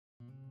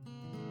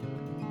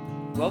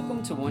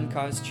Welcome to One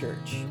Cause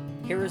Church.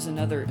 Here is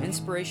another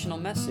inspirational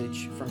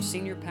message from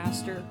Senior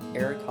Pastor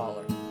Eric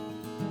Holler.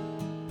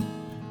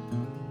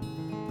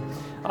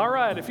 All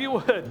right, if you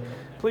would,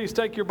 please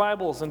take your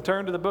Bibles and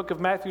turn to the book of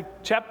Matthew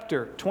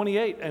chapter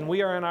 28. And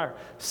we are in our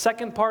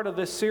second part of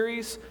this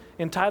series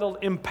entitled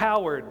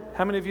Empowered.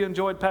 How many of you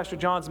enjoyed Pastor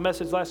John's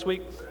message last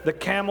week? The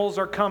camels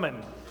are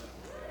coming.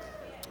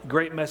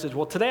 Great message.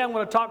 Well, today I'm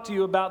going to talk to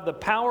you about the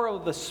power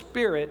of the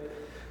Spirit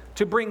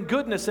to bring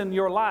goodness in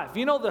your life.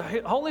 You know, the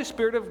Holy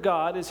Spirit of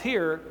God is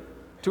here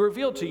to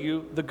reveal to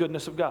you the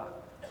goodness of God.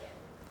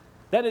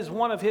 That is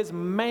one of His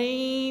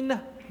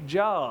main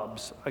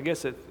jobs. I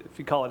guess if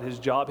you call it His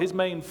job, His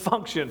main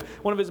function.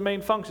 One of His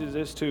main functions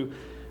is to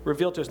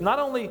reveal to us not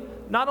only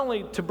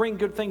to bring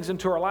good things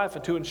into our life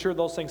and to ensure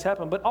those things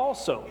happen, but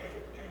also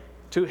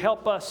to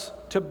help us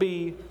to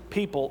be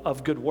people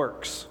of good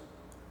works.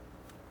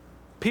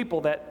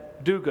 People that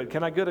do good.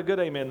 Can I get a good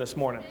amen this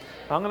morning?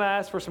 I'm going to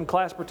ask for some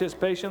class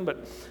participation,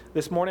 but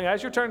this morning,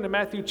 as you're turning to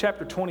Matthew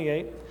chapter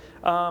 28,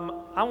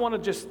 I want to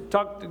just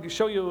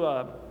show you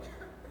a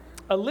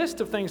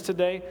list of things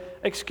today,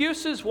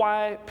 excuses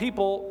why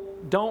people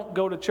don't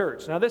go to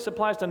church. Now, this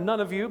applies to none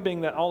of you, being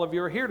that all of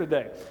you are here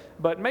today.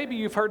 But maybe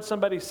you've heard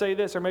somebody say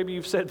this, or maybe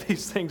you've said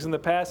these things in the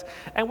past,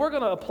 and we're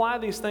going to apply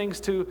these things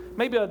to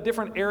maybe a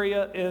different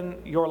area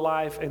in your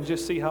life and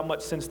just see how much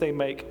sense they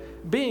make,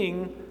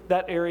 being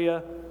that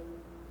area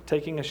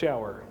taking a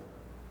shower.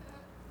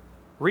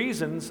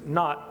 Reasons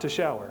not to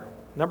shower.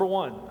 Number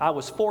one, I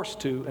was forced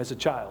to as a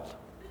child.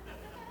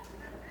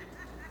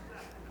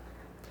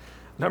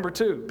 Number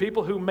two,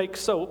 people who make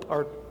soap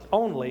are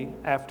only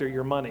after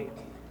your money.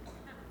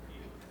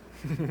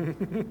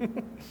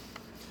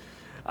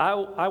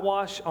 I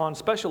wash on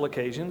special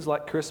occasions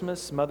like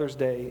Christmas, Mother's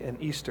Day,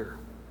 and Easter.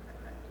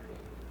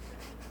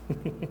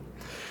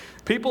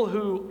 People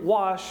who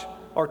wash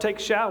or take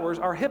showers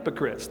are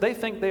hypocrites. They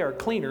think they are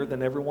cleaner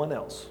than everyone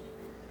else.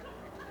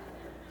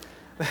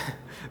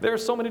 There are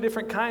so many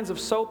different kinds of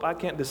soap, I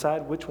can't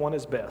decide which one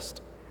is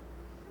best.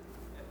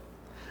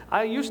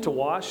 I used to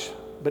wash,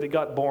 but it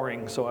got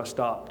boring, so I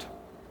stopped.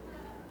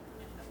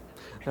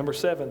 Number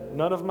 7,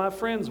 none of my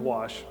friends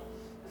wash.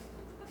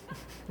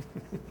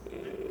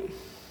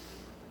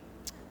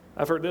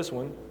 I've heard this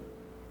one.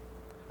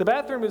 The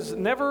bathroom is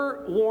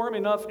never warm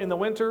enough in the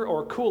winter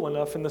or cool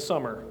enough in the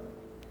summer.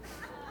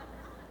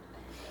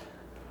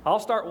 I'll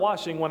start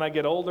washing when I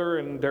get older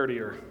and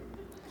dirtier.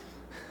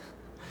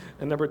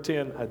 And number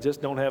 10, I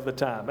just don't have the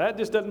time. That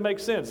just doesn't make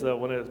sense, though,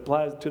 when it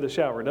applies to the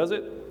shower, does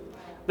it?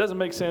 Doesn't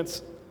make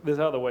sense this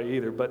other way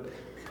either, but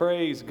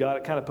praise God,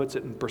 it kind of puts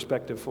it in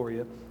perspective for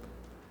you.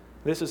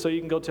 This is so you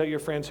can go tell your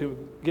friends who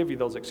give you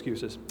those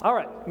excuses. All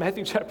right,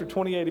 Matthew chapter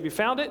 28. Have you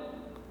found it?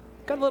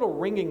 Got a little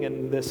ringing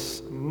in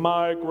this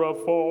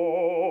microphone.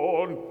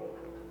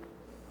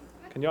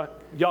 Can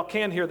y'all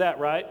can hear that,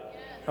 right?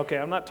 Okay,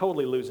 I'm not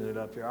totally losing it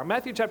up here. Our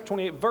Matthew chapter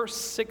 28, verse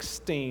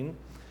 16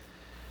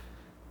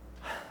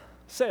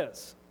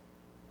 says,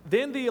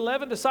 Then the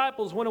 11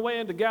 disciples went away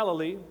into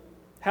Galilee.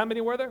 How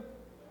many were there?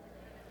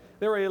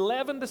 There were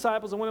 11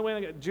 disciples that went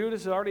away.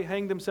 Judas had already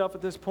hanged himself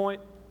at this point.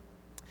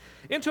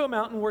 Into a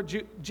mountain where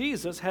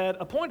Jesus had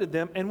appointed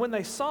them. And when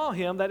they saw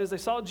him, that is, they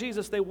saw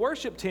Jesus, they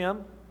worshiped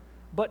him.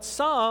 But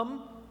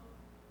some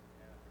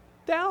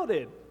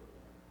doubted.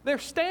 They're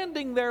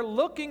standing there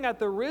looking at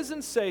the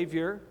risen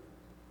Savior.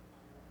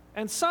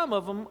 And some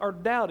of them are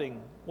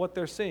doubting what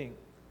they're seeing.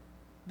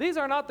 These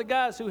are not the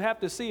guys who have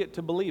to see it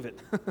to believe it.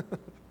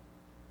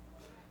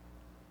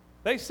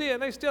 They see it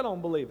and they still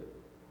don't believe it.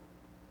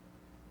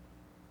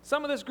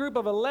 Some of this group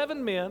of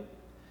 11 men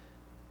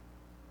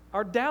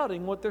are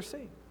doubting what they're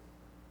seeing.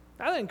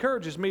 That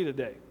encourages me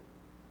today.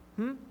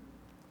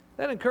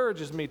 That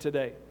encourages me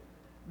today.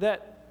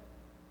 That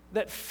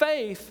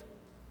faith,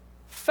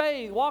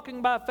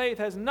 walking by faith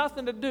has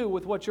nothing to do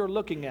with what you're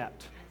looking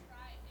at.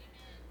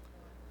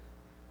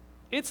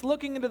 It's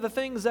looking into the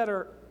things that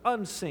are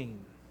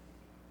unseen.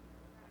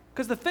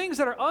 Because the things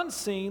that are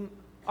unseen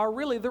are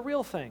really the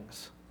real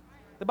things.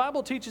 The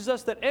Bible teaches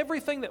us that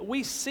everything that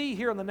we see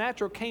here in the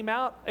natural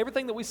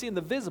everything that we see in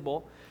the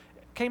visible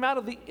came out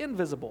of the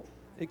invisible.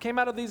 It came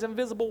out of these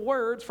invisible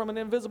words from an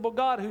invisible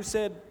God who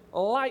said,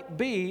 light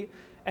be,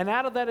 and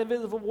out of that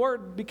invisible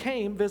word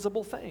became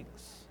visible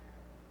things.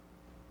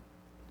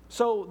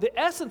 So the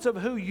essence of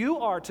who you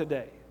are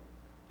today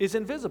is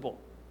invisible.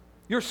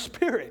 Your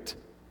spirit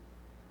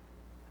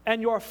and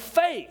your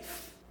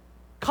faith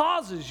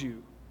causes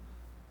you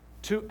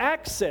to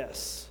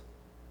access,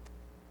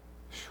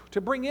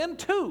 to bring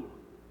into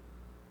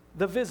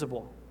the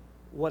visible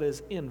what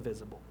is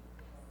invisible.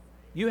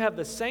 You have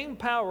the same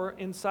power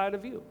inside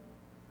of you.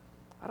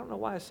 I don't know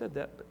why I said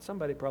that, but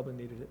somebody probably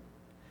needed it.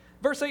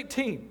 Verse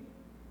 18,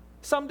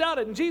 some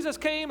doubted, and Jesus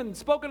came and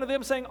spoke unto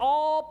them, saying,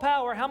 all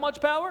power, how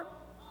much power?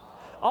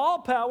 All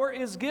power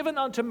is given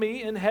unto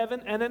me in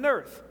heaven and in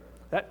earth.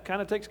 That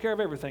kind of takes care of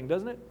everything,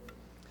 doesn't it?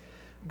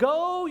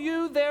 Go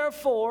you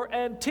therefore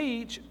and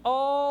teach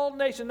all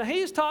nations. Now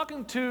he's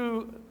talking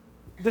to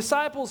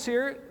disciples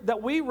here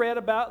that we read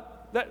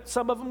about that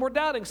some of them were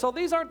doubting. So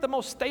these aren't the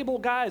most stable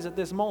guys at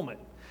this moment.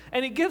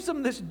 And he gives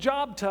them this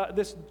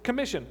this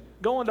commission,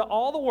 go into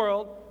all the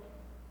world,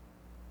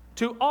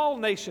 to all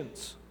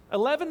nations.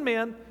 11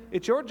 men,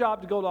 it's your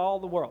job to go to all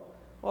the world.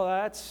 Well,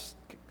 that's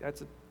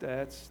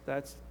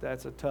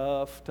a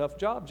tough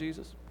job,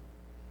 Jesus.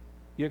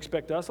 You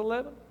expect us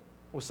 11?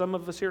 Well, some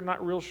of us here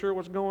not real sure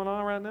what's going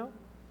on right now.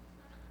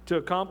 To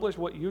accomplish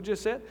what you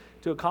just said,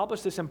 to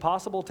accomplish this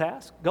impossible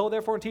task. Go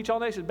therefore and teach all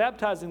nations,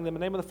 baptizing them in the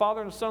name of the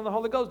Father and the Son and the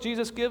Holy Ghost.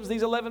 Jesus gives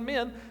these 11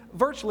 men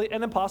virtually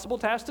an impossible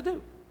task to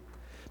do.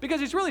 Because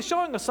he's really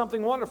showing us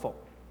something wonderful.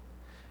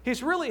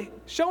 He's really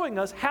showing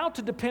us how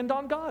to depend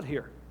on God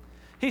here.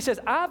 He says,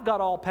 I've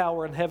got all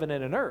power in heaven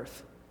and in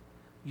earth.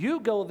 You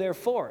go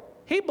therefore.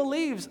 He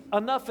believes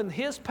enough in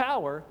his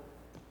power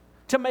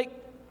to make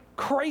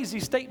crazy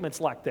statements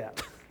like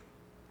that.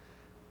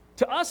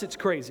 To us, it's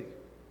crazy.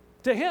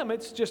 To him,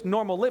 it's just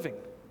normal living.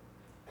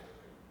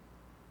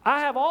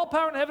 I have all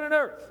power in heaven and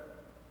earth.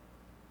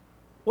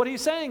 What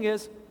he's saying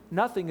is,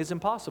 nothing is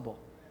impossible.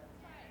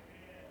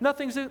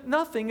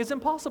 Nothing is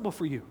impossible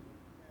for you.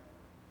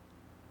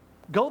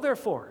 Go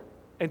therefore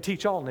and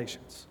teach all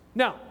nations.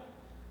 Now,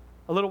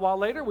 a little while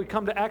later, we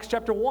come to Acts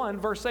chapter 1,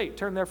 verse 8.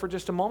 Turn there for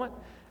just a moment,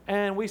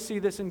 and we see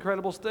this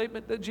incredible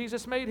statement that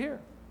Jesus made here.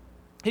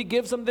 He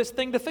gives them this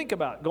thing to think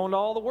about, going to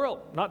all the world.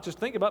 Not just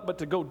think about, but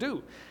to go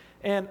do.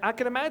 And I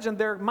can imagine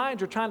their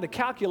minds are trying to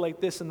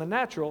calculate this in the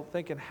natural,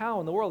 thinking, how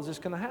in the world is this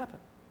going to happen?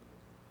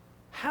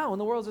 How in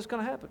the world is this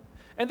going to happen?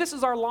 And this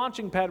is our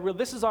launching pad.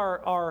 This is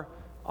our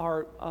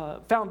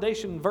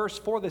foundation verse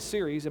for this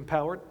series,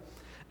 Empowered.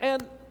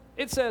 And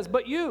it says,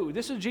 but you,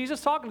 this is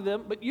Jesus talking to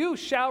them, but you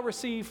shall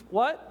receive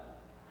what?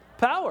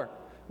 Power.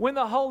 When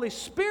the Holy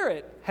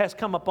Spirit has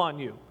come upon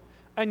you,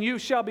 and you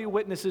shall be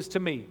witnesses to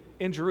me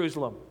in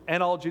Jerusalem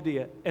and all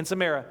Judea and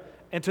Samaria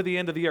and to the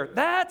end of the earth.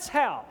 That's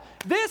how.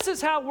 This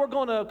is how we're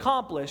going to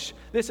accomplish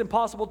this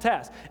impossible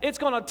task. It's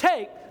going to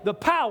take the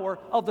power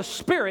of the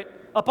Spirit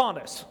upon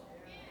us.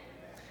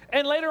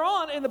 And later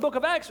on in the book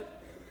of Acts,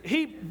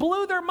 he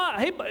blew their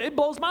mind. It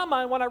blows my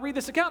mind when I read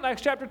this account in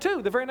Acts chapter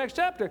 2, the very next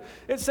chapter.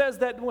 It says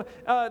that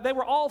they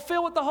were all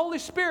filled with the Holy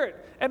Spirit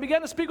and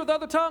began to speak with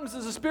other tongues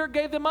as the Spirit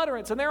gave them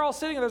utterance. And they're all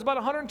sitting, and there's about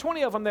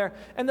 120 of them there.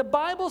 And the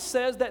Bible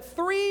says that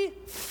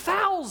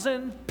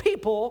 3,000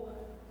 people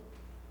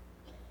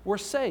were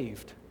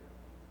saved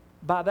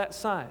by that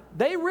sign.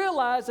 They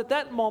realized at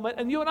that moment,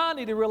 and you and I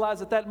need to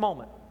realize at that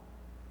moment,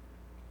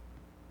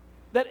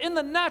 that in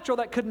the natural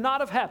that could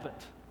not have happened.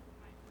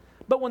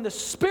 But when the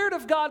Spirit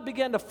of God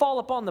began to fall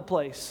upon the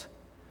place,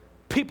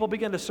 people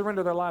began to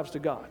surrender their lives to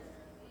God.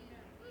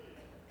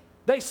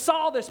 They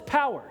saw this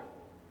power,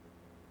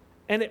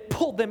 and it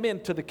pulled them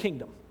into the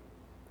kingdom.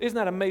 Isn't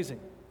that amazing?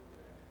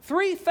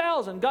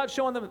 3,000, God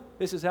showing them,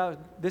 this is how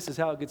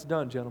it gets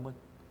done, gentlemen.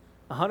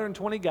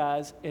 120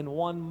 guys in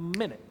 1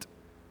 minute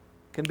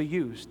can be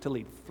used to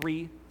lead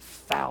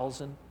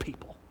 3,000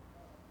 people.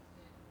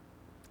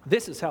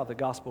 This is how the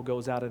gospel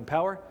goes out in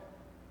power,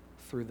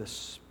 through the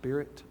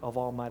Spirit of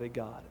Almighty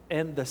God.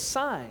 And the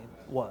sign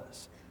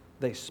was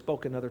they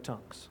spoke in other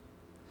tongues.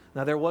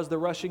 Now there was the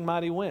rushing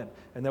mighty wind,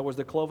 and there was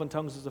the cloven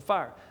tongues as a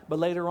fire. But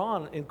later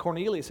on in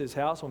Cornelius'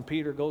 house, when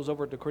Peter goes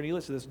over to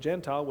Cornelius, this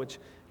Gentile, which,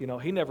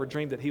 he never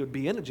dreamed that he would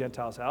be in a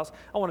Gentile's house.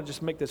 I want to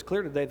just make this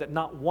clear today that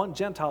not one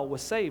Gentile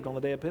was saved on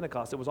the day of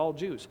Pentecost. It was all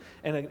Jews.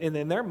 And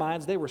in their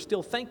minds, they were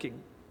still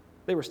thinking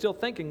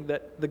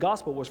that the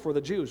gospel was for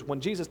the Jews.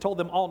 When Jesus told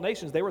them all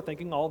nations, they were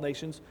thinking all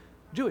nations,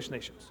 Jewish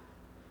nations.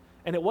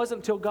 And it wasn't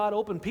until God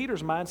opened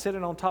Peter's mind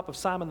sitting on top of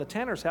Simon the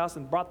tanner's house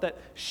and brought that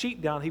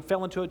sheet down. He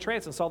fell into a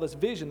trance and saw this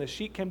vision. The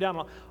sheet came down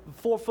on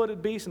a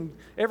 4-footed beast and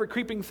every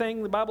creeping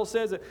thing, the Bible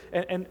says.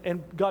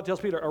 And God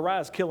tells Peter,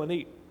 arise, kill and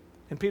eat.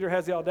 And Peter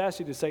has the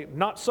audacity to say,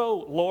 not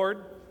so,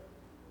 Lord.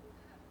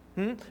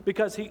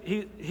 Because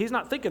he's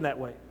not thinking that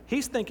way.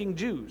 He's thinking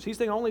Jews. He's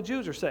thinking only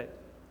Jews are saved.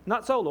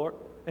 Not so, Lord.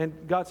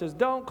 And God says,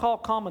 don't call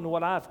common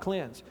what I've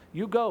cleansed.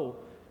 You go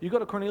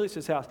to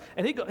Cornelius' house.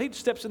 And he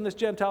steps in this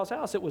Gentile's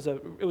house. It was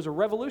a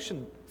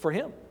revolution for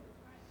him.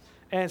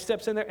 And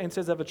steps in there and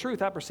says, of a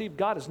truth, I perceive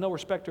God is no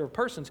respecter of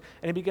persons.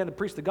 And he began to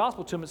preach the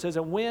gospel to him. It says,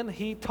 and when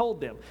he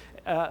told them,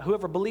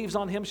 whoever believes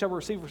on him shall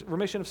receive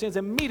remission of sins,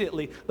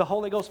 immediately the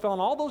Holy Ghost fell on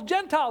all those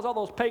Gentiles, all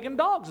those pagan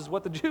dogs is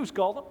what the Jews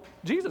called them.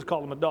 Jesus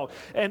called them a dog.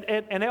 And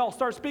they all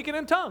start speaking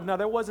in tongues. Now,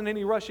 there wasn't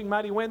any rushing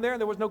mighty wind there, and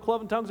there was no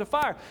cloven tongues of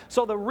fire.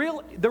 So the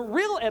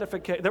real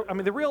edification,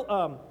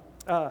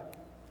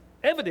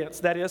 evidence,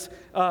 that is,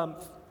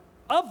 of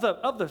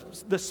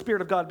the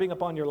Spirit of God being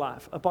upon their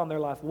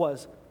life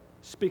was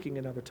speaking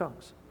in other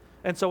tongues.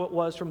 And so it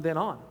was from then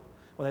on.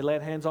 When they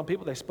laid hands on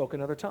people, they spoke in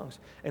other tongues.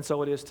 And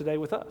so it is today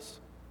with us.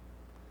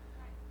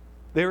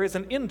 There is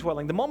an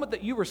indwelling. The moment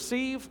that you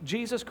receive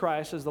Jesus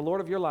Christ as the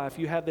Lord of your life,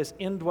 you have this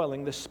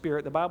indwelling, this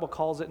Spirit. The Bible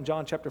calls it in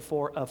John chapter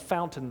 4 a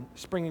fountain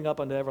springing up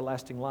unto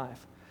everlasting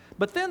life.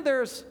 But then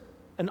there's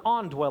an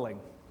ondwelling.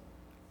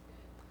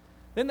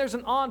 Then there's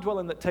an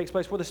ondwelling that takes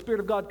place where the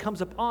Spirit of God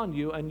comes upon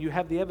you and you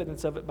have the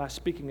evidence of it by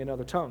speaking in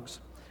other tongues.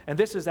 And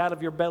this is out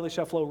of your belly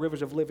shall flow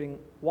rivers of living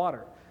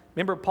water.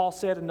 Remember Paul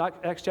said in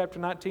Acts chapter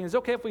 19, is it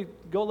okay if we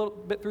go a little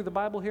bit through the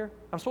Bible here?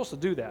 I'm supposed to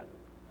do that.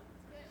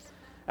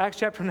 Acts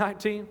chapter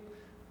 19,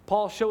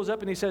 Paul shows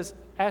up and he says,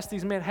 ask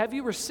these men, have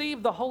you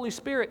received the Holy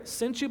Spirit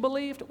since you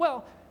believed?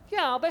 Well,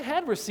 yeah, they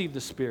had received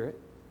the Spirit.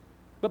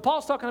 But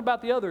Paul's talking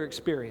about the other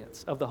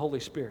experience of the Holy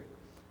Spirit.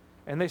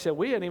 And they said,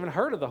 we hadn't even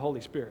heard of the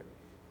Holy Spirit.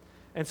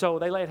 And so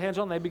they laid hands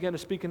on them, they began to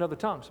speak in other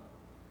tongues.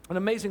 An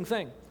amazing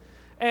thing.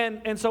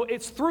 And so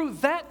it's through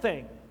that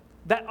thing,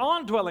 that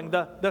ondwelling,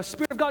 the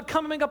Spirit of God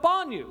coming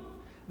upon you,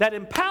 that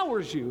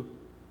empowers you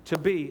to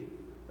be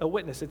a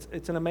witness.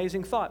 It's an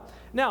amazing thought.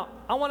 Now,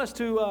 I want us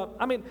to,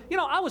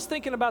 I was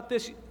thinking about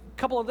this a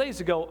couple of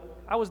days ago.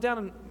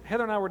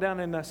 Heather and I were down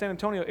in San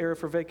Antonio area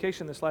for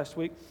vacation this last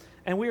week,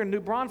 and we were in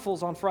New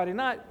Braunfels on Friday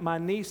night. My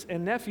niece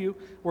and nephew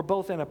were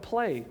both in a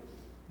play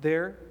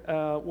there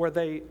where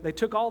they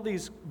took all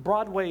these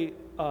Broadway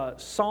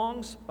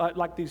songs,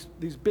 like these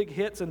big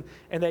hits, and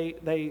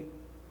they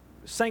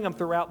sang them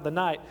throughout the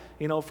night,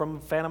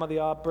 from Phantom of the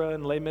Opera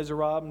and Les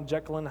Miserables and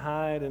Jekyll and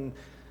Hyde and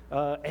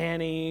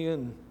Annie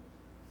and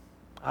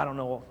I don't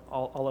know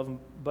all of them,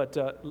 but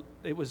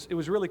it was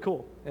really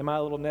cool. And my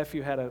little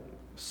nephew had a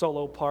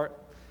solo part,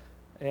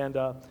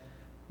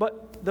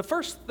 but the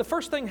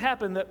first thing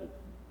happened that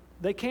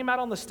they came out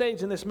on the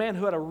stage, and this man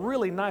who had a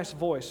really nice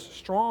voice,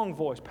 strong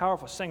voice,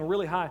 powerful, sang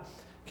really high,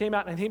 came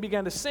out and he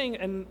began to sing,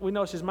 and we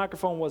noticed his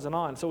microphone wasn't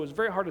on, so it was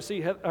very hard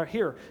to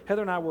hear.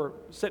 Heather and I were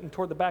sitting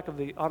toward the back of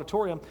the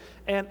auditorium,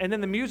 and then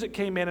the music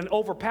came in and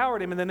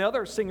overpowered him, and then the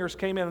other singers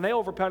came in and they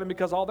overpowered him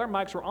because all their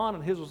mics were on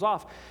and his was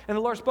off. And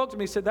the Lord spoke to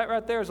me, he said, that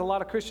right there is a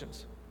lot of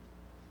Christians.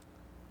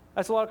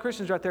 That's a lot of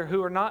Christians right there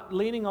who are not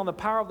leaning on the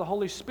power of the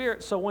Holy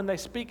Spirit, so when they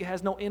speak, it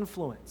has no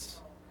influence.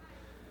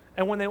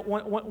 And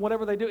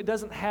whatever they do, it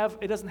doesn't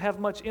have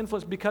much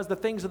influence because the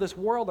things of this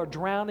world are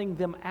drowning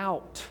them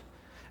out.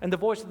 And the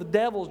voice of the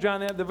devil is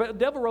drowning them out. The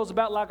devil rolls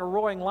about like a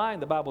roaring lion,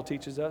 the Bible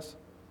teaches us.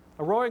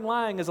 A roaring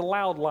lion is a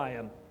loud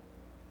lion,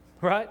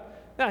 right?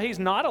 Now, he's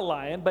not a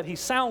lion, but he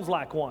sounds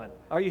like one.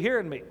 Are you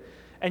hearing me?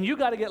 And you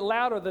got to get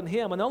louder than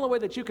him. And the only way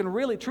that you can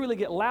really, truly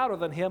get louder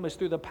than him is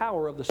through the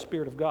power of the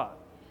Spirit of God.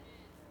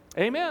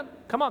 Amen?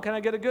 Come on, can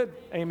I get a good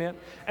amen?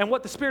 And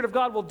what the Spirit of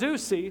God will do,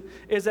 see,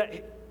 is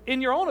that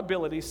in your own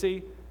ability,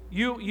 see,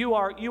 you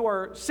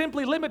are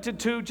simply limited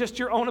to just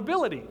your own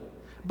ability.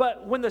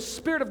 But when the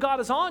Spirit of God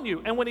is on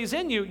you and when He's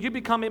in you, you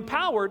become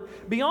empowered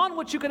beyond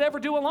what you could ever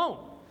do alone.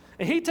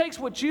 And He takes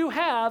what you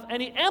have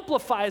and He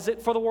amplifies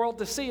it for the world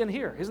to see and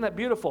hear. Isn't that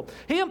beautiful?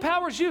 He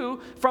empowers you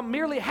from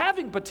merely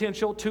having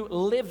potential to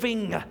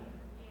living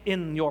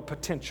in your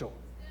potential,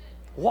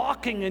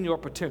 walking in your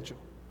potential.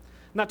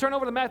 Now turn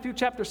over to Matthew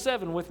chapter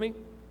 7 with me.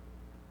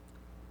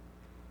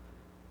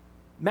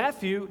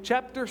 Matthew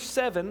chapter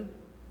 7,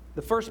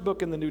 the first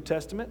book in the New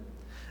Testament.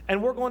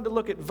 And we're going to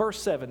look at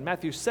verse 7,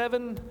 Matthew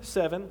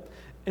 7:7.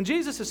 And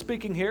Jesus is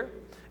speaking here,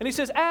 and He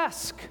says,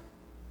 ask,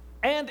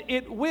 and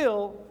it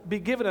will be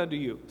given unto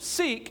you.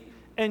 Seek,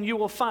 and you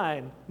will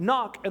find.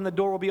 Knock, and the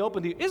door will be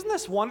opened to you. Isn't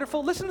this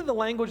wonderful? Listen to the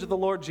language of the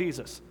Lord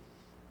Jesus.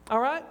 All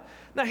right?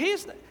 Now, He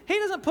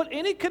doesn't put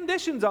any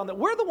conditions on that.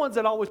 We're the ones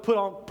that always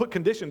put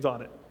conditions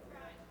on it.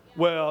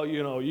 Well,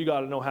 you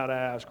got to know how to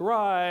ask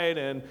right,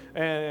 and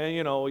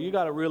you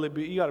got to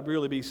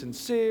really be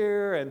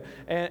sincere,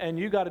 and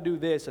you got to do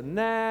this and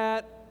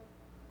that.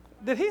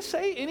 Did He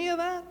say any of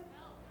that?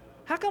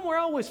 How come we're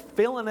always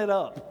filling it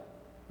up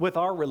with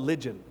our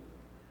religion?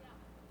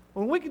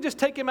 When we can just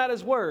take Him at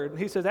His word, and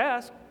He says,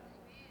 ask,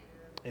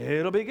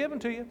 it'll be given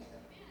to you.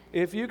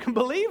 If you can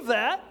believe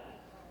that,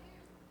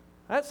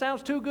 that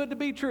sounds too good to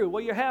be true.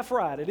 Well, you're half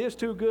right. It is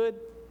too good.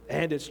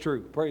 And it's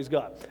true. Praise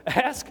God.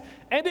 Ask,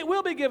 and it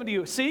will be given to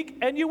you. Seek,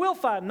 and you will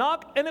find.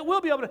 Knock, and it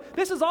will be opened.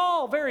 This is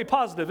all very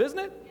positive, isn't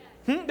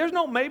it? There's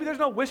no maybe. There's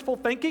no wishful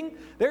thinking.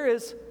 There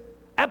is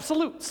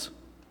absolutes.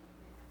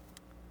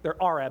 There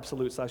are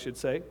absolutes, I should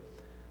say.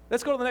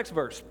 Let's go to the next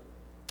verse.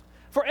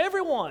 For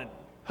everyone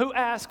who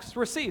asks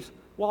receives.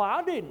 Well,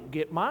 I didn't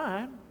get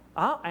mine.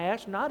 I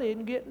asked, and I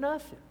didn't get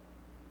nothing.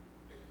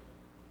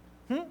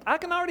 I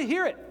can already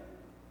hear it.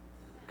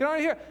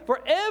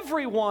 For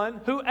everyone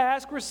who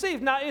asks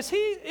receives. Now, is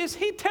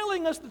he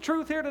telling us the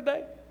truth here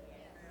today?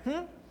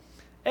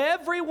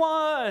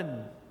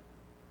 Everyone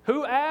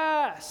who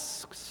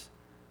asks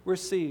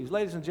receives.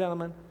 Ladies and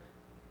gentlemen,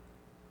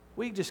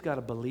 we just got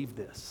to believe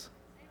this.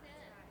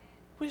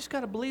 We just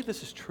got to believe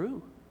this is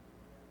true.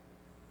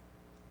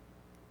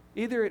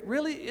 Either it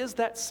really is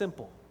that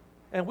simple,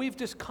 and we've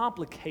just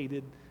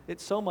complicated it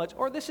so much,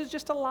 or this is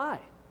just a lie.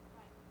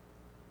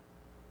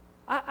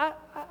 I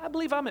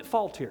believe I'm at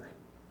fault here.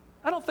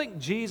 I don't think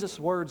Jesus'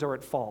 words are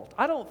at fault.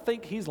 I don't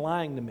think He's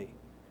lying to me.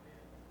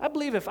 I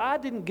believe if I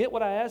didn't get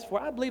what I asked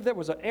for, I believe there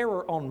was an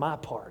error on my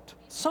part.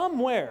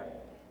 Somewhere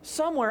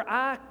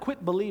I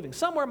quit believing.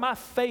 Somewhere my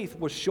faith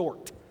was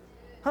short.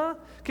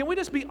 Can we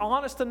just be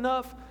honest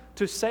enough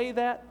to say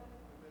that?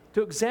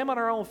 To examine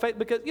our own faith?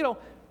 Because,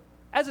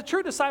 as a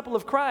true disciple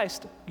of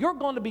Christ, you're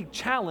going to be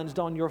challenged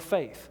on your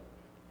faith.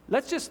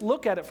 let's just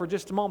look at it for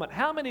just a moment.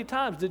 How many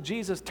times did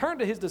Jesus turn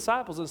to his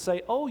disciples and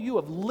say, oh, you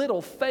have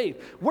little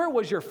faith. Where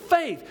was your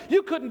faith?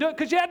 You couldn't do it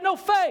because you had no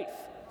faith.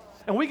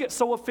 And we get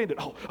so offended.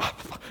 Oh,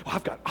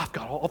 I've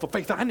got all the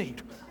faith I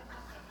need.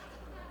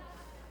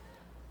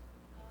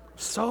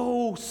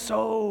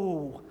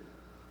 So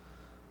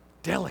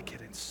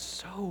delicate and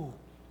so.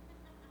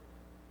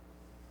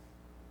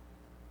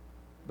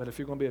 But if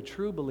you're going to be a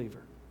true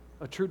believer,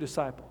 a true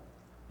disciple,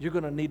 you're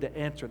going to need to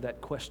answer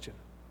that question.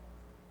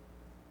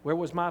 Where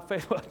was my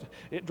faith?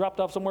 It dropped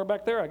off somewhere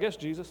back there, I guess,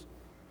 Jesus.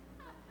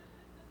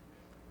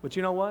 But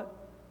you know what?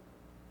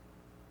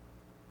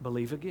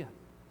 Believe again.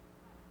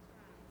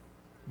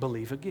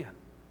 Believe again.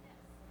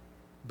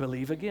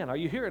 Believe again. Are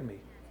you hearing me?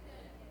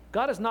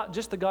 God is not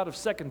just the God of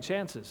second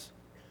chances.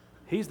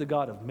 He's the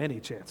God of many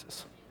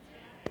chances.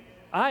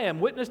 I am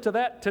witness to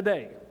that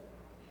today.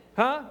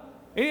 Huh?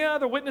 Any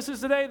other witnesses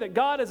today that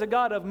God is a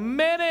God of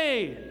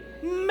many,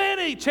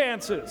 many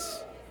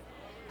chances?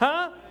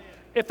 Huh?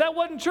 If that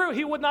wasn't true,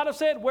 he would not have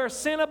said, where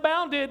sin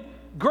abounded,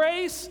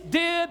 grace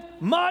did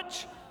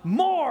much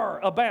more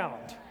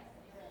abound.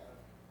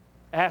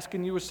 Ask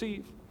and you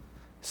receive.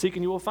 Seek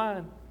and you will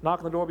find. Knock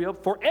and the door will be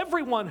open. For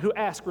everyone who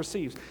asks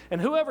receives. And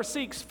whoever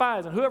seeks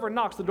finds. And whoever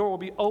knocks, the door will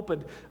be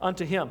opened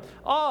unto him.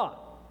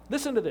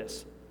 Listen to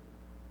this.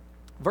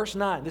 Verse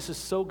 9. This is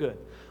so good.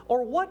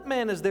 Or what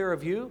man is there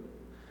of you,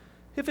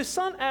 if his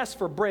son asks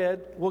for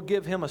bread, will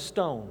give him a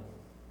stone?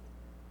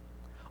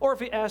 Or if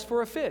he asks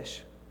for a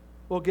fish,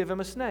 will give him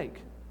a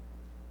snake?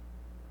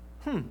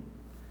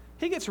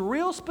 He gets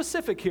real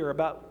specific here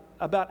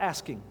about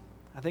asking.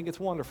 I think it's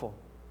wonderful.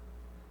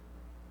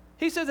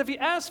 He says if he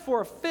asks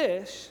for a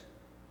fish,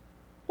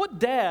 what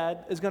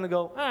dad is going to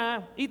go,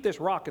 eat this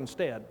rock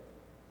instead?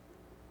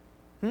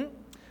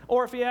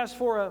 Or if he asks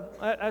for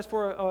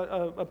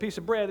a piece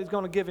of bread, he's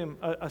going to give him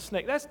a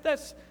snake.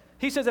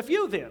 He says, if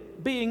you then,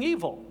 being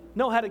evil,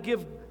 know how to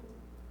give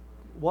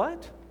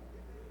what?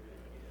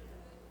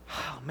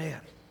 Oh,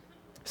 man.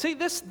 See,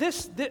 this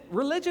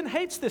religion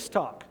hates this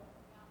talk.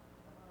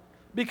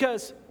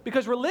 Because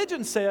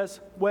religion says,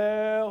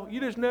 well, you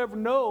just never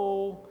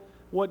know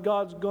what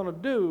God's going to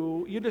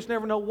do. You just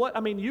never know what. I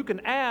mean, you can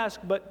ask,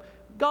 but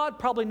God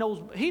probably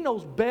knows. He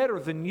knows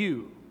better than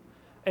you.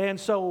 And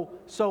so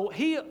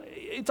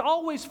it's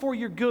always for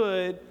your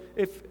good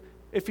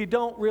if you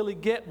don't really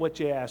get what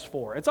you ask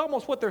for. It's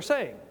almost what they're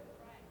saying.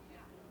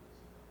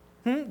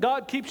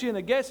 God keeps you in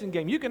a guessing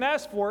game. You can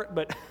ask for it,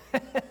 but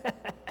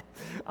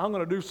I'm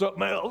going to do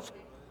something else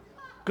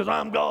because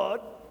I'm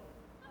God.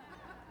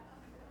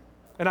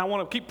 And I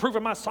want to keep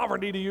proving my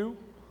sovereignty to you.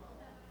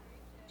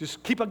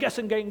 Just keep a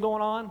guessing game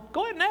going on.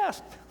 Go ahead and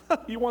ask.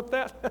 You want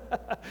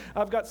that?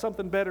 I've got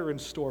something better in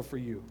store for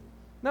you.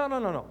 No.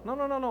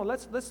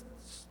 Let's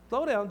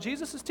slow down.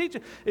 Jesus is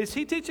teaching. Is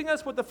he teaching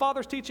us what the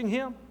Father's teaching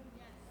him?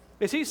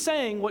 Is he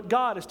saying what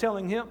God is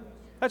telling him?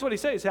 That's what he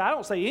says. I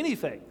don't say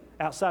anything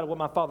outside of what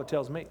my Father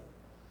tells me.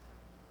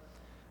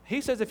 He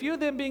says, if you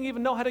then being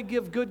even know how to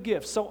give good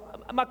gifts. So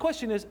my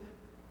question is,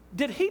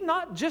 did he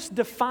not just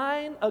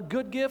define a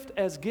good gift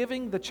as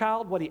giving the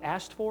child what he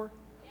asked for?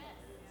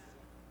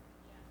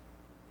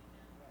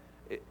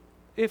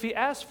 If he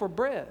asked for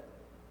bread,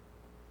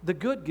 the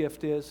good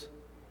gift is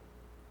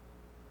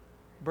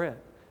bread.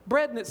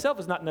 Bread in itself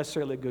is not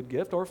necessarily a good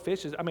gift, or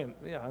fish is,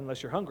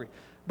 unless you're hungry.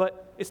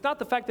 But it's not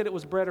the fact that it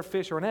was bread or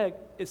fish or an egg.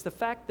 It's the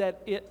fact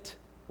that it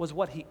was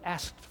what he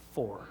asked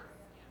for.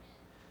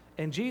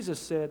 And Jesus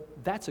said,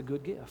 that's a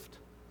good gift.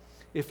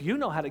 If you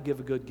know how to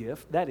give a good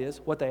gift, that is,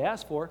 what they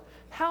asked for,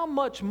 how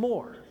much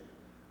more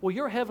will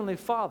your heavenly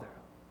Father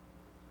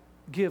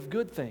give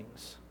good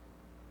things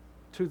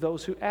to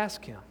those who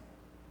ask him?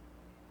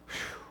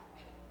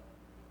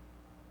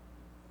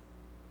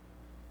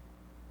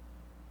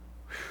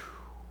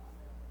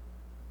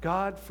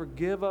 God,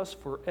 forgive us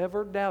for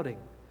ever doubting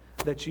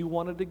that you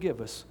wanted to give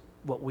us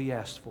what we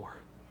asked for.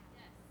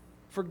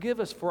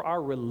 Forgive us for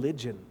our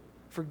religion.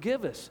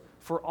 Forgive us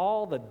for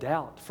all the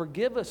doubt.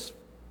 Forgive us.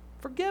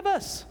 Forgive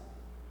us.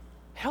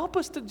 Help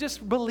us to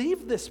just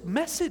believe this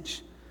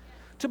message,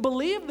 to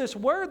believe this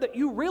word that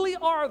you really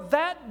are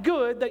that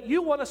good that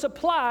you want to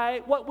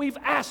supply what we've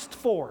asked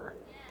for.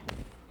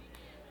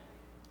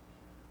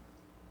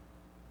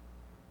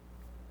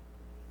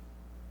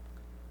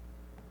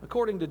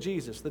 According to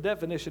Jesus, the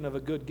definition of a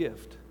good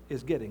gift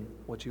is getting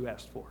what you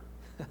asked for.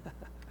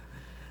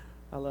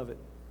 I love it.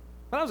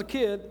 When I was a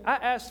kid, I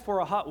asked for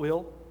a Hot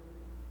Wheel.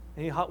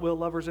 Any Hot Wheel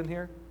lovers in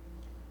here?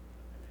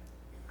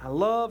 I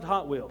loved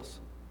Hot Wheels.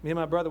 Me and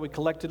my brother, we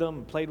collected them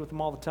and played with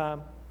them all the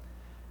time.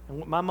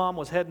 And my mom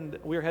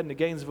we were heading to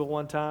Gainesville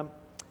one time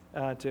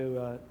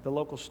to the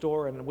local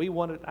store,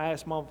 and I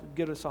asked Mom to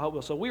get us a Hot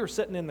Wheel. So we were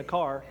sitting in the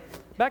car.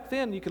 Back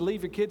then, you could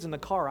leave your kids in the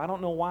car. I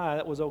don't know why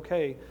that was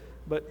okay,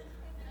 but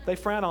they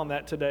frown on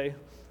that today.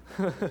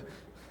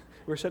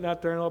 We're sitting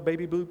out there in a little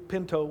baby blue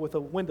Pinto with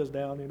the windows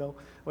down,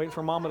 waiting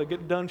for Mama to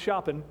get done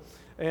shopping.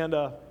 And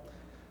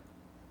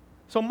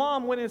so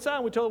Mom went inside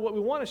and we told her what we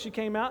wanted. She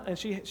came out and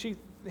she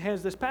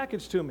hands this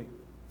package to me.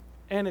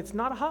 And it's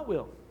not a Hot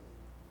Wheel.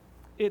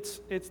 It's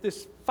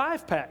this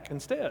 5-pack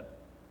instead.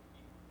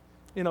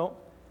 you know.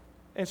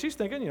 And she's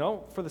thinking, you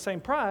know, for the same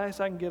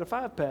price, I can get a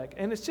 5-pack.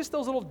 And it's just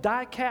those little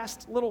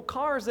die-cast little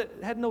cars that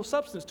had no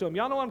substance to them.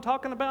 Y'all know what I'm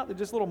talking about? They're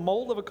just a little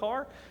mold of a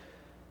car.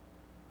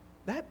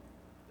 I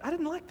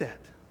didn't like that.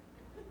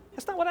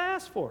 That's not what I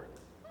asked for.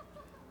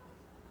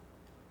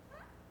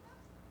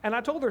 And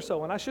I told her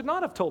so, and I should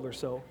not have told her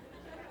so.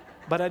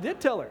 But I did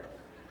tell her.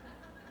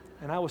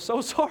 And I was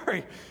so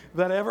sorry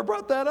that I ever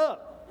brought that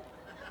up.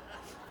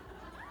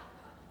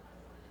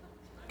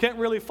 Can't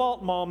really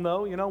fault Mom,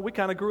 though. You know, we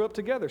kind of grew up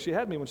together. She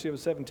had me when she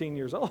was 17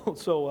 years old.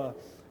 So,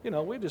 you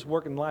know, we're just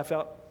working life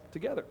out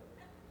together.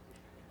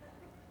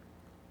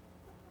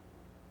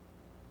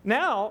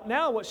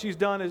 Now what she's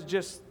done is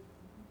just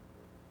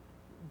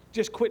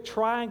quit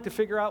trying to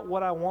figure out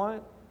what I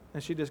want,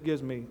 and she just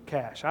gives me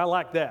cash. I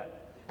like that.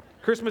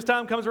 Christmas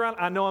time comes around,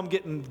 I know I'm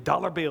getting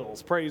dollar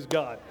bills. Praise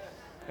God.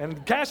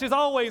 And cash is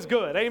always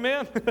good.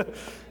 Amen?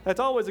 That's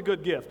always a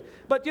good gift.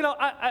 But, you know,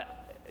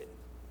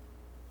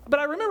 But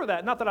I remember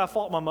that. Not that I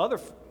fault my mother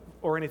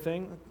or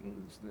anything.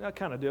 I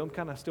kind of do. I'm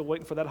kind of still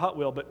waiting for that Hot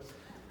Wheel. But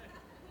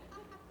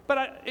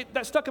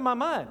that stuck in my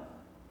mind,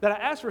 that I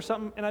asked for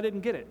something and I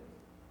didn't get it.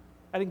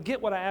 I didn't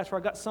get what I asked for.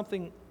 I got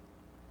something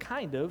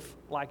kind of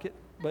like it,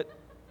 but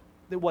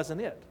it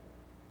wasn't it.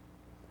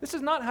 This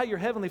is not how your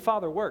Heavenly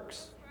Father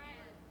works.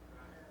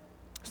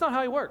 It's not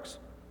how He works.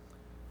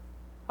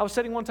 I was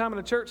sitting one time in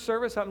a church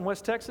service out in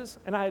West Texas,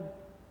 and I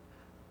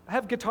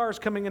have guitars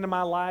coming into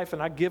my life,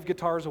 and I give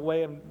guitars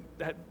away, and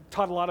I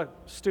taught a lot of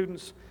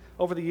students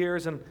over the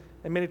years, and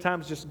many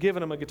times just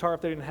giving them a guitar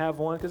if they didn't have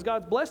one, because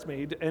God's blessed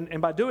me,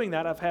 and by doing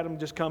that, I've had them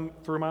just come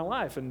through my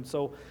life, and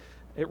so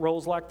it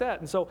rolls like that.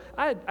 And so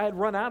I had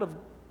run out of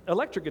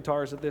electric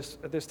guitars at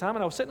this time,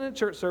 and I was sitting in a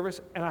church service,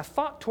 and I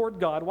thought toward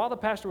God. While the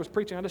pastor was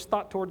preaching, I just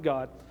thought toward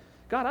God,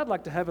 I'd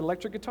like to have an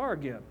electric guitar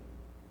again.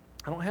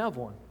 I don't have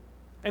one.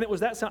 And it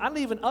was that sound. I didn't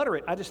even utter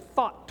it. I just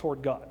thought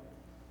toward God.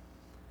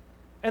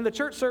 And the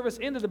church service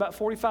ended about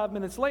 45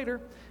 minutes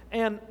later,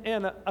 and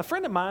a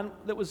friend of mine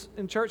that was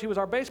in church, he was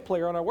our bass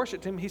player on our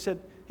worship team, he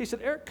said,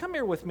 Eric, come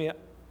here with me.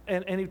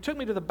 And he took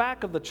me to the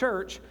back of the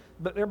church,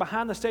 but they're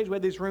behind the stage. We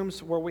had these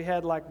rooms where we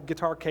had like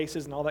guitar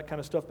cases and all that kind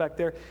of stuff back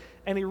there.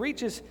 And he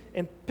reaches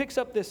and picks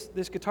up this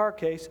guitar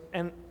case,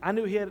 and I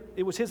knew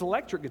it was his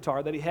electric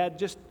guitar that he had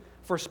just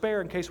for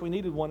spare in case we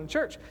needed one in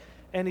church.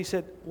 And he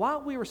said,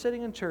 while we were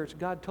sitting in church,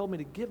 God told me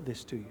to give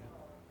this to you.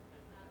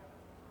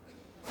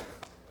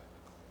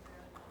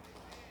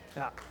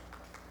 Now,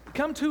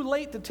 come too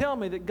late to tell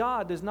me that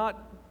God does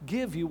not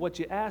give you what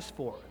you asked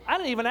for. I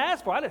didn't even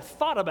ask for it. I just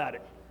thought about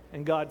it.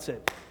 And God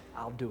said,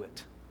 I'll do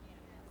it.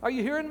 Are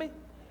you hearing me?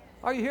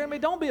 Are you hearing me?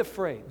 Don't be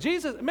afraid.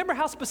 Jesus, remember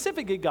how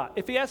specific He got.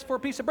 If He asked for a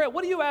piece of bread,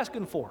 what are you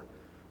asking for?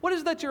 What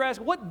is it that you're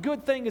asking? What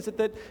good thing is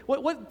it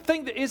what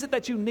thing is it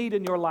that you need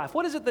in your life?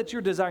 What is it that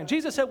you're desiring?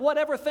 Jesus said,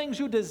 whatever things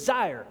you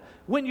desire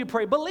when you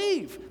pray,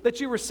 believe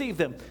that you receive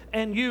them.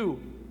 And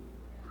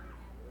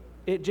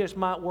it just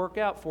might work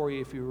out for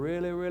you if you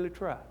really, really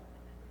try.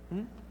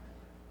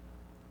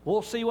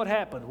 We'll see what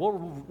happens.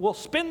 We'll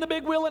spin the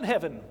big wheel in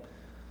heaven.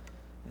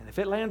 And if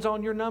it lands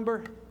on your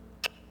number,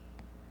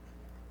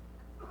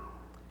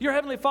 your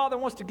Heavenly Father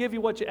wants to give you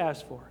what you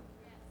asked for.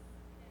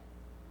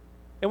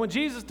 And when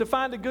Jesus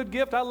defined a good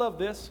gift, I love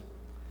this.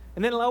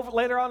 And then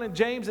later on in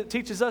James, it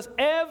teaches us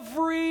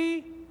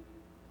every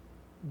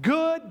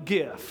good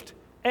gift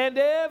and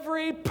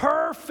every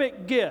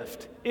perfect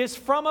gift is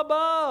from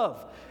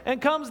above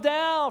and comes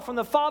down from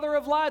the Father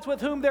of lights,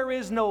 with whom there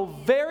is no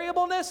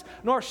variableness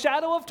nor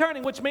shadow of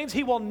turning, which means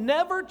He will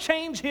never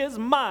change His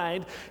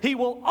mind. He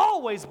will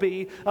always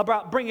be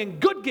about bringing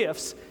good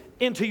gifts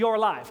into your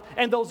life.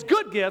 And those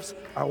good gifts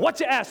are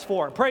what you asked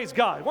for. Praise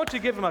God. Why don't you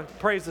give Him a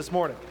praise this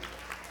morning?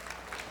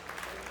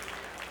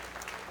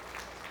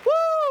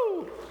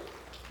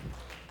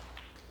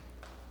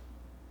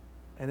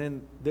 And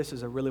then this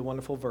is a really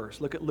wonderful verse.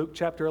 Look at Luke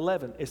chapter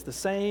 11. It's the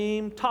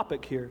same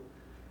topic here,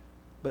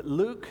 but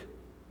Luke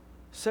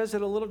says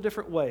it a little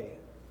different way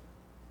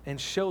and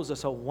shows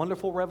us a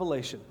wonderful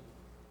revelation.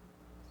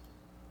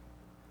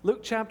 Luke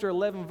chapter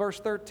 11, verse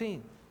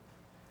 13.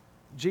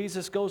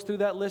 Jesus goes through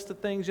that list of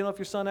things. You know, if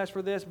your son asks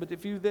for this, but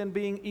if you then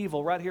being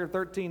evil, right here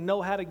 13,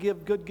 know how to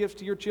give good gifts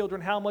to your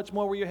children, how much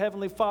more will your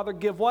Heavenly Father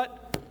give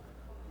what?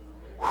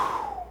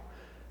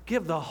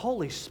 Give the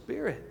Holy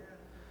Spirit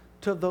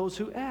to those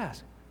who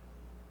ask.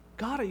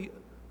 God,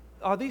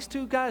 are these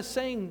two guys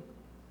saying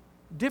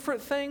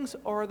different things,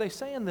 or are they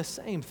saying the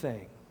same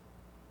thing?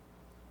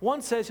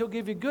 One says He'll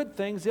give you good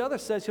things. The other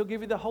says He'll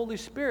give you the Holy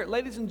Spirit.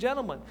 Ladies and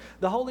gentlemen,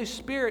 the Holy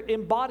Spirit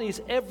embodies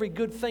every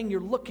good thing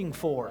you're looking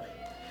for.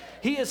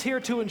 He is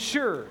here to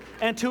ensure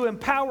and to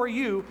empower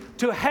you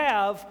to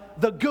have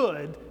the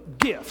good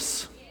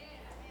gifts.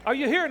 Are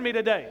you hearing me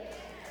today?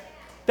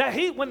 That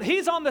when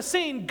He's on the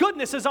scene,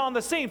 goodness is on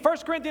the scene. 1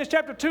 Corinthians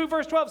chapter 2,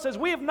 verse 12 says,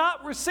 we have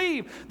not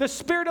received the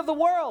spirit of the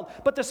world,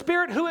 but the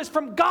Spirit who is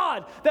from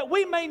God, that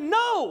we may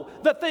know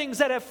the things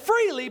that have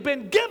freely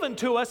been given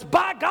to us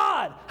by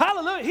God.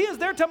 Hallelujah. He is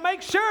there to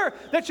make sure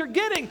that you're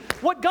getting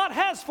what God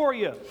has for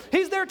you.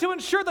 He's there to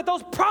ensure that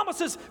those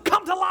promises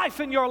come to life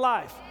in your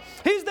life.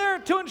 He's there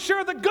to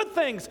ensure the good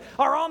things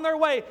are on their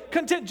way.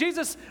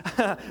 Jesus,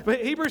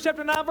 Hebrews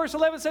chapter 9, verse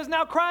 11 says,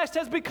 now Christ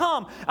has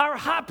become our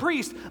high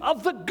priest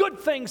of the good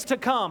things to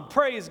come.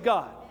 Praise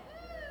God.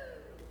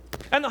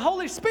 And the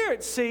Holy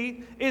Spirit,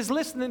 see, is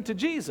listening to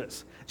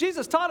Jesus.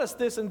 Jesus taught us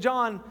this in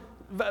John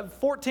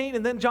 14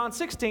 and then John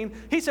 16.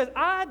 He said,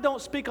 I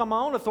don't speak on my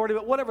own authority,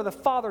 but whatever the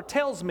Father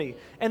tells me.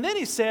 And then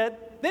he said,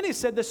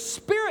 the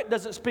Spirit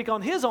doesn't speak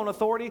on His own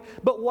authority,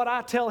 but what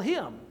I tell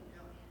Him.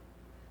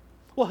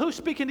 Well, who's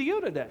speaking to you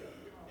today?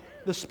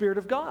 The Spirit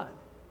of God.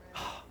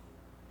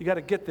 You got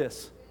to get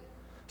this.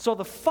 So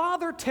the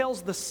Father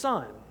tells the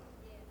Son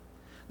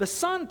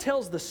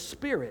tells the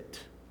Spirit,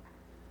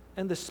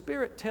 and the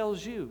Spirit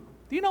tells you.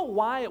 Do you know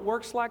why it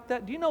works like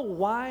that? Do you know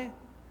why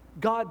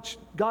God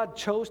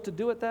chose to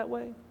do it that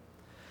way?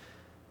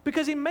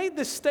 Because He made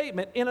this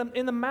statement,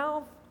 in the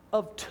mouth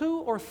of 2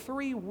 or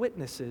 3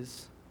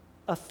 witnesses,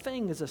 a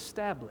thing is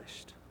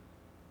established.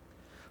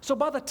 So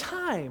by the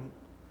time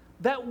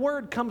that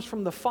word comes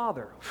from the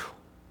Father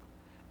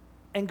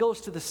and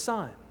goes to the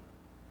Son,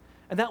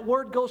 and that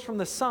word goes from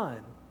the Son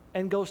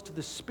and goes to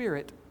the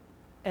Spirit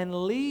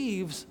and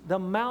leaves the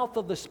mouth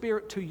of the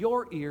Spirit to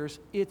your ears,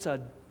 it's a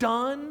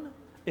done,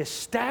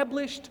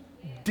 established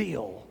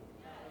deal.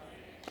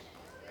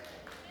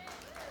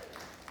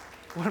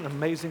 What an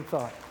amazing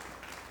thought.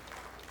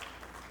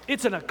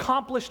 It's an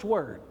accomplished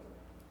word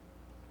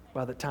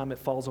by the time it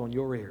falls on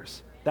your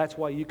ears. That's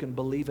why you can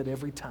believe it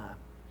every time.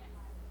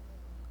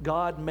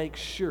 God makes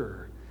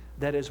sure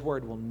that His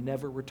word will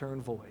never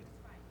return void.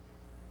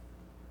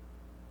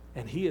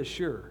 And He is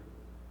sure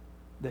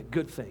that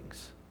good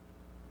things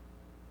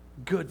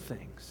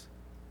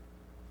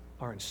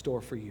are in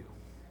store for you.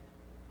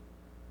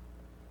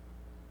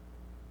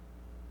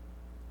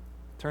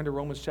 Turn to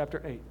Romans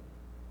chapter 8,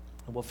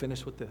 and we'll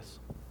finish with this.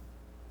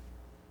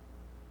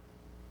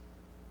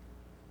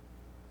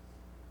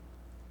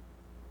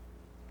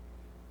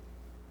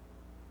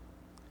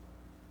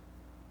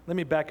 Let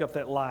me back up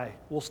that lie.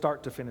 We'll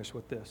start to finish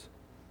with this.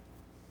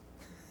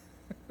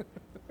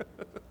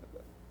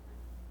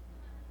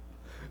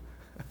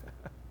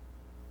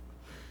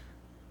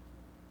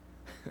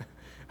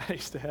 I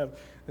used to have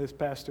this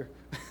pastor.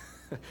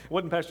 It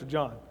wasn't Pastor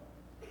John.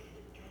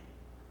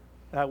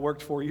 I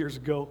worked 4 years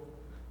ago.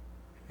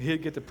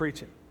 He'd get to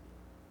preaching.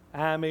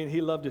 I mean,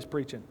 he loved his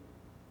preaching,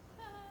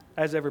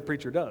 as every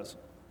preacher does.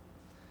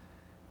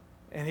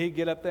 And he'd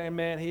get up there, and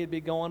man, he'd be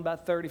going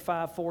about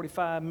 35,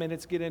 45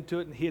 minutes, get into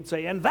it, and he'd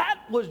say, and that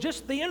was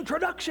just the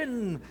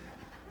introduction.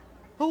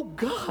 Oh,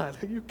 God,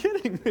 are you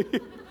kidding me?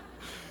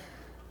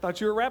 Thought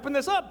you were wrapping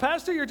this up,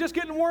 Pastor. You're just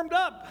getting warmed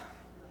up.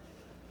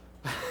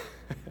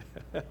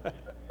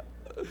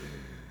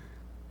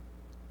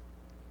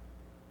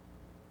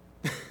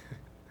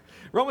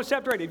 Romans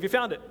chapter 8, if you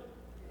found it.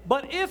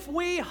 But if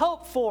we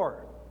hope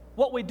for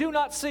what we do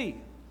not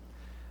see,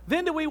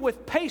 then do we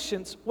with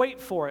patience wait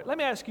for it. Let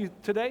me ask you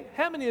today,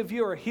 how many of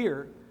you are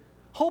here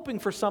hoping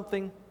for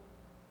something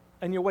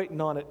and you're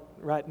waiting on it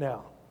right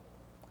now?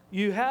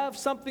 You have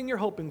something you're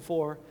hoping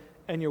for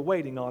and you're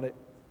waiting on it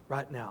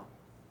right now.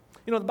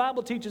 You know, the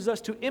Bible teaches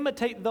us to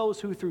imitate those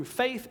who through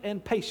faith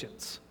and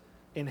patience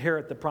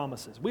inherit the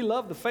promises. We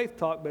love the faith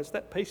talk, but it's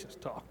that patience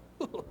talk.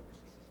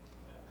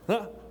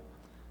 Huh?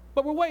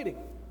 But we're waiting.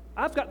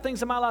 I've got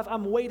things in my life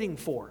I'm waiting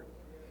for.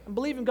 I'm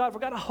believing God.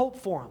 I've got to hope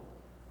for them.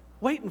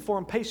 Waiting for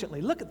them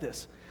patiently. Look at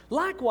this.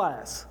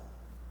 Likewise,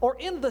 or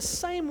in the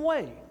same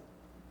way,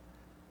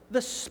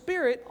 the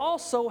Spirit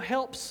also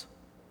helps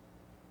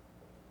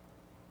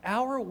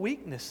our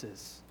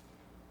weaknesses.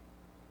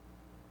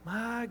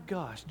 My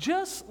gosh.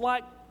 Just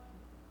like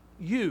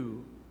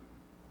you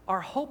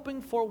are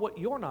hoping for what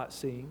you're not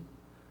seeing,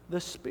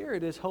 the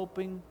Spirit is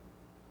hoping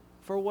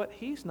for what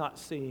He's not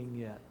seeing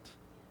yet.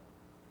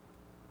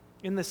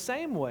 In the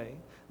same way,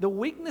 the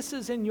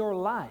weaknesses in your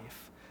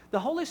life, the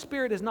Holy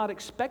Spirit is not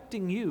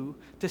expecting you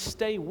to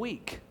stay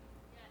weak.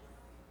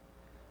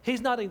 He's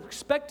not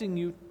expecting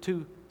you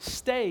to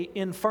stay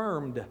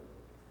infirmed.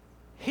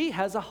 He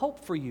has a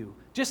hope for you.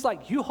 Just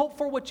like you hope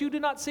for what you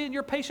do not see and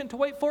you're patient to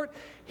wait for it,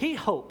 He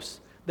hopes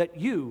that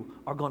you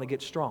are going to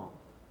get strong.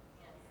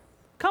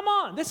 Come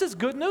on, this is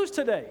good news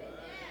today.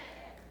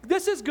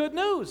 This is good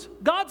news.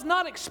 God's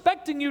not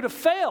expecting you to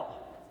fail.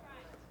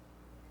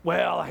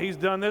 Well, He's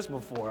done this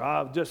before.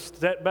 I'll just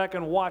step back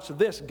and watch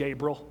this,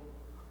 Gabriel.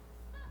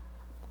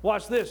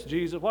 Watch this,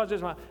 Jesus. Watch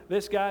this.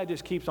 This guy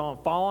just keeps on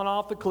falling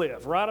off the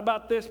cliff. Right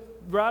about this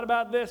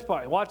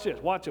part. Watch this.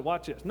 Watch it.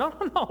 Watch this.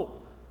 No.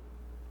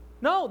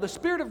 No, the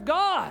Spirit of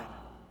God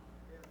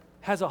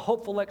has a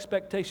hopeful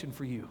expectation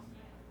for you.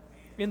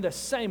 In the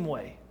same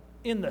way,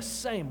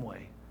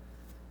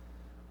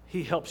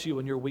 He helps you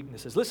in your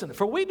weaknesses. Listen,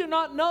 for we do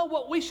not know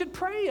what we should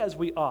pray as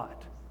we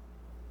ought.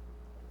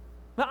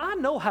 Now, I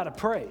know how to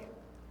pray,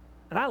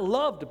 and I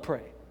love to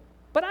pray,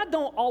 but I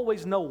don't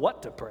always know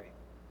what to pray.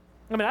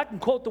 I mean, I can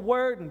quote the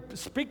word and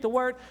speak the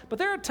word, but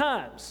there are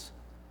times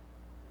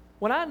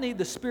when I need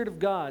the Spirit of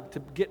God to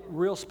get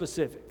real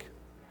specific.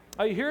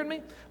 Are you hearing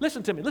me?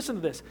 Listen to me. Listen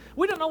to this.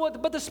 We don't know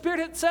what, but the Spirit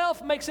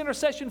itself makes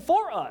intercession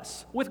for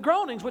us with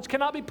groanings which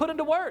cannot be put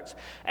into words.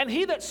 And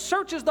he that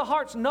searches the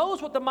hearts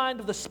knows what the mind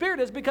of the Spirit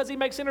is, because he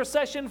makes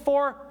intercession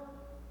for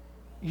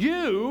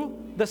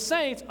you, the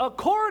saints,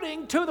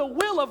 according to the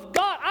will of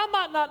God. I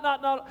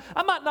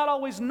might not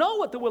always know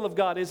what the will of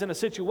God is in a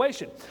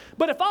situation,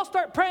 but if I'll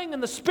start praying in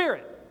the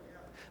Spirit,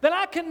 then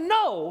I can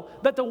know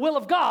that the will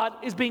of God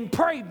is being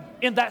prayed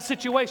in that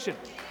situation.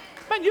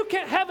 Man, you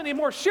can't have any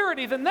more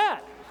surety than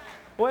that.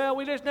 Well,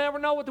 we just never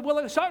know what the will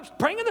of God is. Start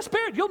praying in the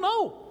Spirit, you'll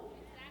know.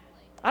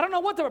 I don't know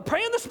what to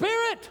pray in the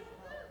Spirit.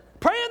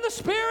 Pray in the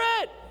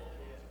Spirit.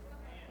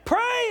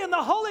 Pray in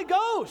the Holy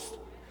Ghost.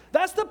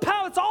 That's the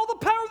power. It's all the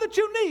power that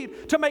you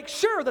need to make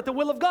sure that the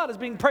will of God is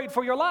being prayed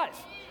for your life.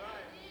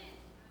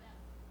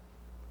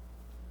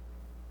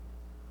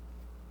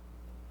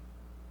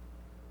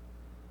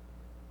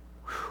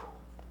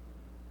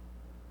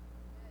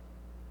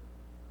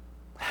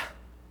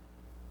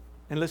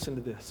 And listen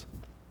to this.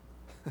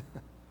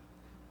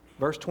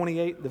 Verse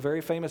 28, the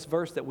very famous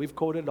verse that we've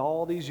quoted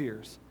all these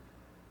years.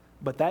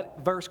 But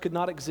that verse could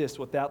not exist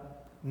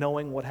without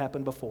knowing what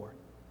happened before.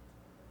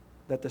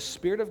 That the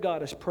Spirit of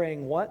God is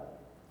praying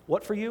what?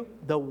 What for you?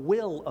 The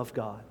will of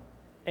God.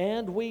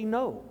 And we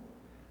know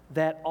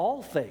that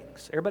all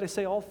things, everybody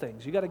say all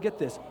things. You got to get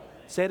this.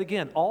 Say it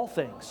again. All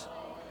things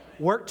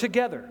work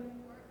together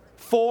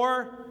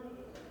for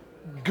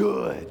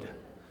good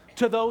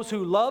to those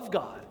who love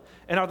God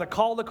and are the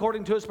called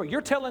according to His purpose. You're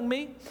telling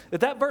me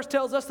that verse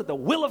tells us that the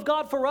will of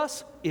God for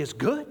us is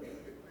good?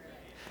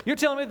 You're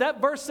telling me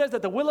that verse says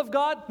that the will of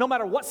God, no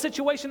matter what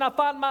situation I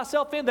find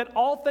myself in, that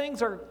all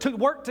things are to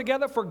work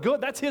together for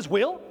good? That's His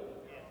will?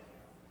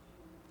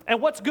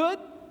 And what's good?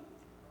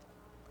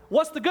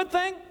 What's the good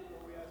thing?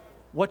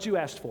 What you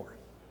asked for.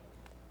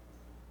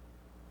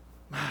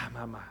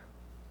 My.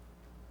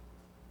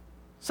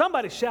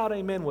 Somebody shout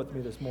amen with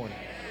me this morning.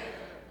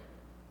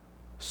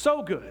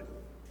 So good.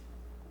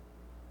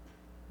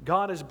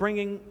 God is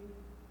bringing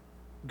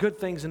good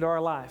things into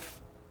our life.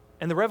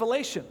 And the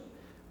revelation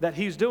that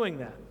He's doing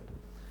that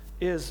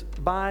is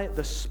by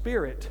the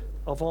Spirit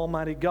of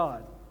Almighty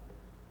God,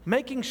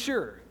 making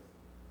sure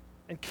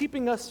and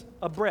keeping us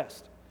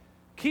abreast,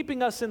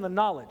 keeping us in the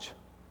knowledge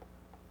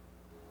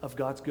of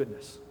God's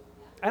goodness.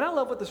 And I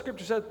love what the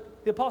Scripture says.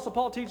 The Apostle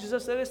Paul teaches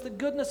us that it's the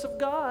goodness of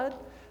God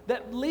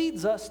that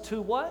leads us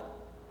to what?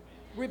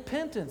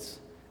 Repentance.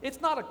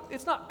 It's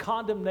not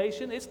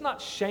condemnation. It's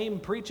not shame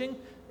preaching.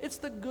 It's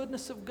the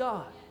goodness of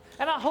God.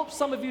 And I hope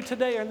some of you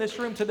today are in this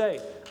room today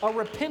are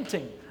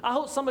repenting. I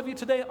hope some of you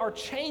today are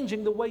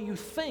changing the way you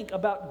think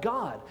about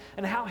God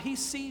and how He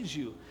sees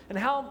you,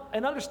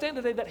 and understand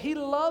today that He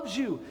loves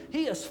you.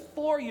 He is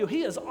for you.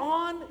 He is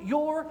on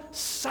your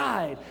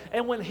side.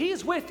 And when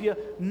He's with you,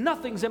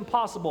 nothing's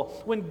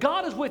impossible. When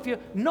God is with you,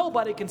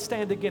 nobody can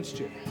stand against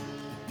you.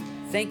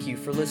 Thank you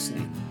for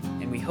listening,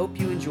 and we hope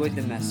you enjoyed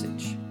the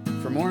message.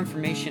 For more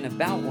information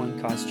about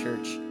One Cause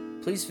Church,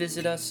 please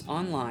visit us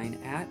online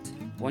at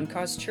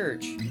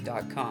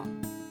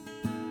onecausechurch.com.